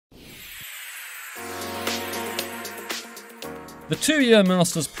The two-year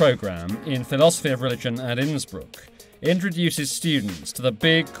master's programme in philosophy of religion at Innsbruck introduces students to the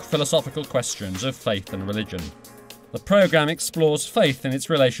big philosophical questions of faith and religion. The programme explores faith in its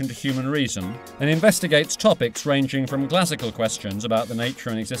relation to human reason and investigates topics ranging from classical questions about the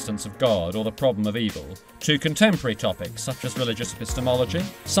nature and existence of God or the problem of evil to contemporary topics such as religious epistemology,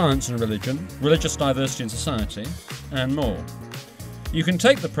 science and religion, religious diversity in society, and more. You can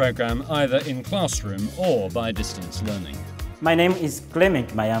take the programme either in classroom or by distance learning. My name is Clement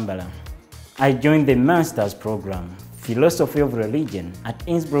Mayambala. I joined the master's program, Philosophy of Religion, at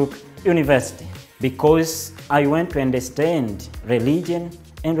Innsbruck University because I want to understand religion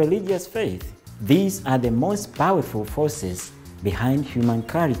and religious faith. These are the most powerful forces behind human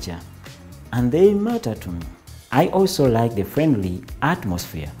culture, and they matter to me. I also like the friendly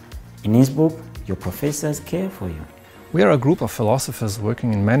atmosphere. In Innsbruck, your professors care for you. We are a group of philosophers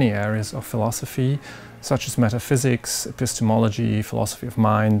working in many areas of philosophy, such as metaphysics, epistemology, philosophy of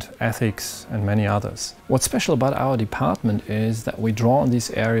mind, ethics, and many others. What's special about our department is that we draw on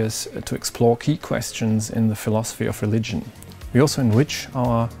these areas to explore key questions in the philosophy of religion. We also enrich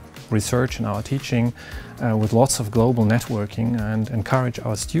our research and our teaching with lots of global networking and encourage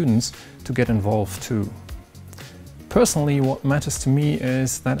our students to get involved too. Personally, what matters to me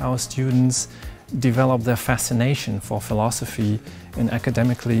is that our students develop their fascination for philosophy in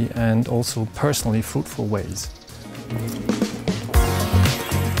academically and also personally fruitful ways.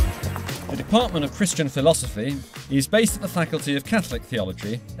 The Department of Christian Philosophy is based at the Faculty of Catholic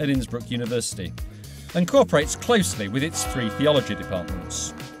Theology at Innsbruck University and cooperates closely with its 3 theology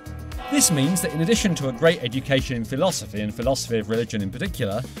departments. This means that in addition to a great education in philosophy and philosophy of religion in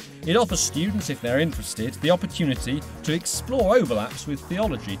particular, it offers students, if they're interested, the opportunity to explore overlaps with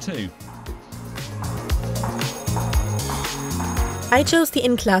theology too. I chose the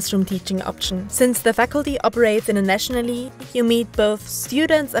in-classroom teaching option. Since the faculty operates internationally, you meet both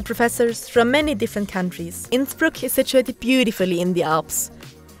students and professors from many different countries. Innsbruck is situated beautifully in the Alps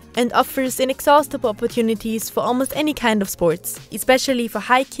and offers inexhaustible opportunities for almost any kind of sports, especially for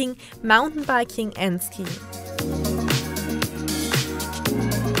hiking, mountain biking and skiing.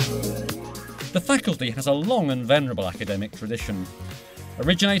 The faculty has a long and venerable academic tradition,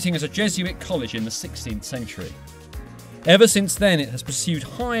 originating as a Jesuit college in the 16th century. Ever since then, it has pursued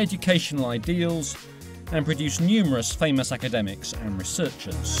high educational ideals and produced numerous famous academics and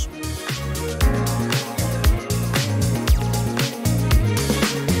researchers.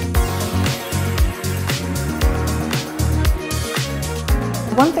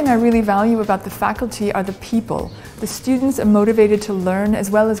 One thing I really value about the faculty are the people. The students are motivated to learn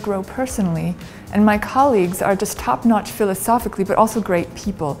as well as grow personally, and my colleagues are just top-notch philosophically but also great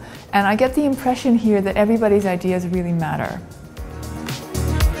people. And I get the impression here that everybody's ideas really matter.